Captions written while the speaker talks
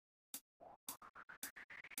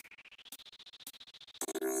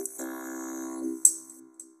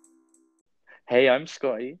Hey, I'm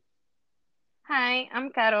Scotty. Hi,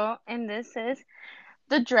 I'm Caro, and this is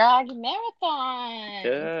the Drag Marathon.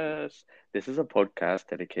 Yes, this is a podcast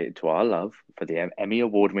dedicated to our love for the Emmy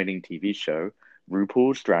award-winning TV show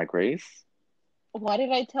RuPaul's Drag Race. Why did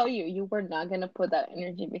I tell you you were not gonna put that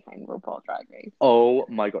energy behind RuPaul Drag Race? Oh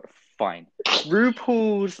my God, fine.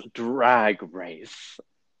 RuPaul's Drag Race.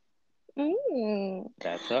 Mm,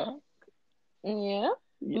 Better? yeah,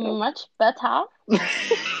 Yep. much better.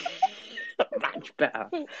 Much better.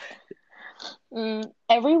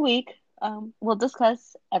 Every week, we'll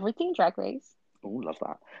discuss everything Drag Race. Oh, love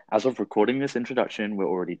that. As of recording this introduction, we're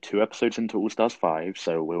already 2 episodes into All Stars 5,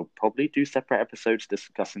 so we'll probably do separate episodes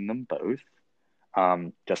discussing them both,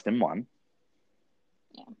 just in one.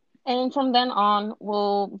 Yeah, and from then on,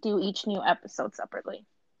 we'll do each new episode separately.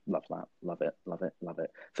 Love that. Love it. Love it. Love it.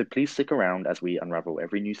 So please stick around as we unravel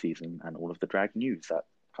every new season and all of the drag news that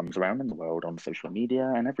comes around in the world on social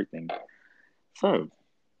media and everything. So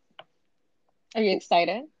Are you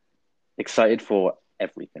excited? excited for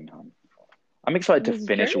everything, hon. I'm excited to This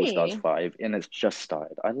finish All Stars journey. 5 and it's just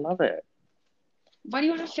started. I love it. Why do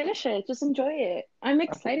you want to finish it? Just enjoy it. I'm I think,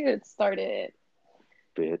 excited it started.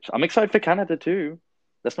 bitch. I'm excited for Canada too.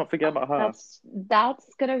 Let's not forget about her.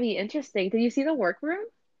 That's gonna be interesting. Did you see the workroom?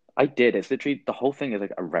 I did. It's literally the whole thing is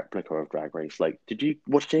like a replica of Drag Race. Like, did you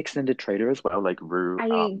watch the extended trailer as well? Like Rue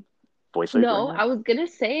I voiceover No, in it? I was gonna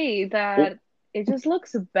say Oh, that it just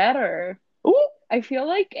looks better. oh, I feel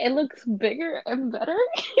like it looks bigger and better.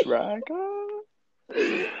 Dragon.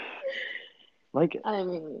 Like I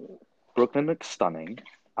mean, Brooklyn looks stunning.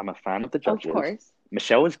 I'm a fan of the of judges. course.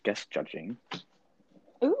 Michelle is guest judging.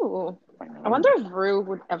 Ooh, I I wonder know. if Rue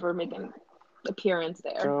would ever make an appearance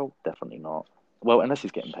there. Girl, definitely not. Well, unless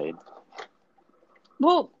he's getting paid.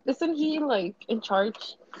 Well, isn't he like in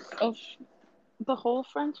charge of the whole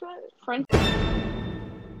French Friend?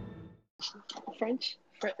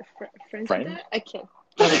 I can't.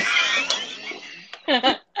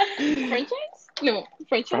 Franchise? No,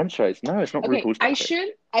 franchise. Franchise? No, it's not Okay, RuPaul's Drag Race.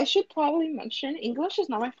 I should probably mention English is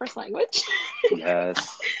not my first language.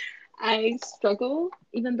 Yes, I struggle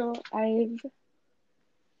even though I've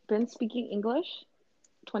been speaking English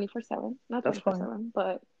 24/7. Not that's fine. 24/7,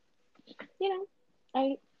 but you know,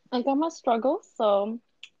 I I got my struggles, so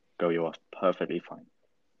Girl, you are perfectly fine.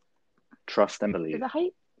 Trust and is believe. it how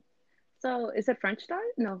so is it French start?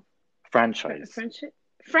 No. Franchise. French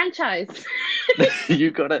franchise.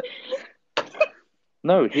 You got it.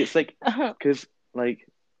 No, it's like, Uh-huh. because, like,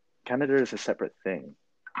 Canada is a separate thing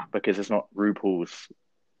because it's not RuPaul's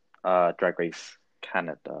Drag Race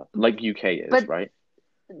Canada, like UK is, But right?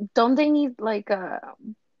 don't they need like a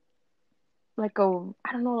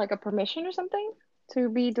I don't know, like a permission or something to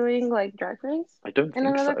be doing like drag race I don't in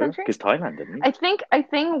think another so country? because Thailand didn't. I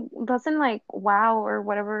think doesn't like WoW or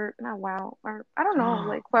whatever, not WoW, or I don't know,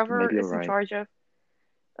 like whoever Maybe you're is in right. charge of,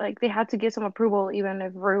 like they had to give some approval even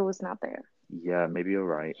if Rue was not there. Yeah, maybe you're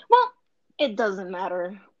right. Well, it doesn't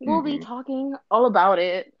matter. We'll be Hmm. talking all about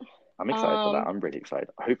it. I'm excited for that. Um, I'm really excited.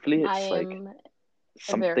 Hopefully, I it's like am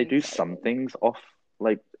some they very do some excited. things off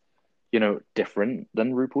like different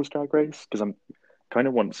than RuPaul's Drag Race because I'm kind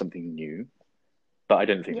of want something new, but I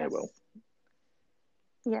don't think they will.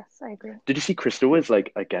 Yes, yes, I agree. Did you see Crystal as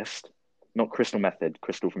like a guest? Not Crystal Method,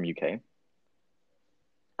 Crystal from UK.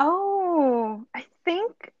 Oh, I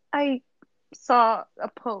think I saw a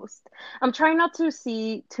post. I'm trying not to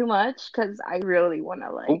see too much because I really want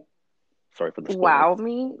to like Oh, sorry for the spoilers. wow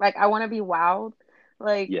me. Like I want to be wowed.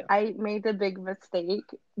 Like Yeah. I made a big mistake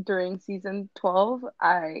during season 12.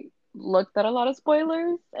 I looked at a lot of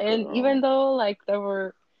spoilers, and even Girl. though like they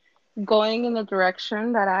were going in the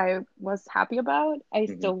direction that I was happy about, I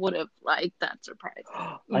Mhm. still would have liked that surprise,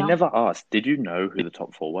 you I know? never asked. Did you know who the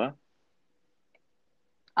top four were?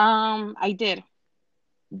 I did.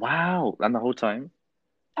 Wow. And the whole time?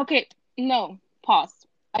 Okay, no, pause.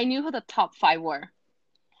 I knew who the top five were.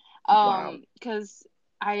 Wow. Because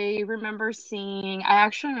I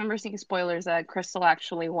actually remember seeing spoilers that Crystal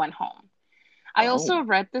actually went home. I Oh. also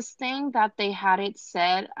read this thing that they had it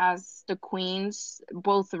said as the queens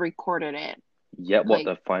both recorded it, Yeah, what like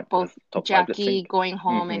the both top five lip Jackie sync? going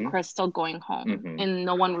home and Mm-hmm. Crystal going home, Mm-hmm. and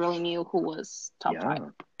no one really knew who was top five. Yeah.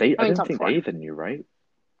 They I I mean, don't top think they four. even knew, right?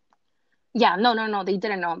 Yeah, no, no, no, they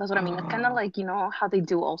didn't know. That's what I mean. It's kind of like, how they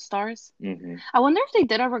do All Stars. Mm-hmm. I wonder if they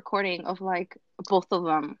did a recording of like both of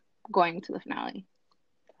them going to the finale.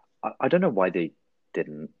 I don't know why they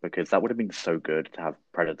didn't, because that would have been so good to have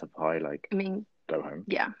Predator Pie like I mean, go home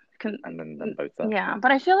yeah, can, and then them both there. yeah,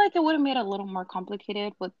 but I feel like it would have made it a little more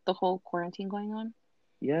complicated with the whole quarantine going on.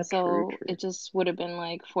 Yeah, true, So true. it just would have been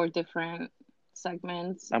like four different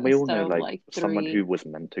segments And we all instead know of like like someone three. who was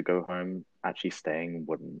meant to go home actually staying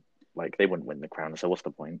wouldn't they wouldn't win the crown. So what's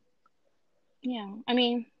the point? Yeah, I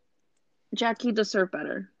mean, Jackie deserved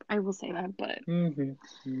better. I will say that, but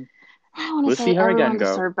Mm-hmm. I want to We'll say see her everyone again,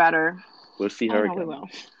 girl. deserved better. We'll see I her know we again. will.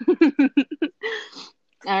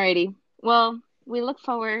 Alrighty. Well, we look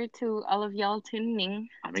forward to all of y'all I'm tuning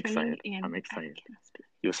excited. in. I'm I excited. cannot speak.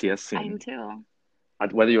 You'll see us I am soon. too.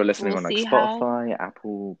 Whether you're listening We'll on like see how Spotify,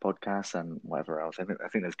 Apple Podcasts, and whatever else. I think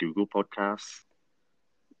there's Google Podcasts,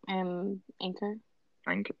 Anchor.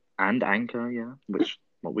 Anchor, yeah, which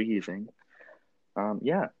what we're using.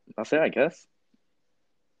 Yeah, that's it, I guess.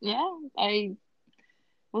 Yeah, I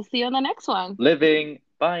will see you on the next one. Living.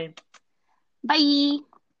 Bye. Bye.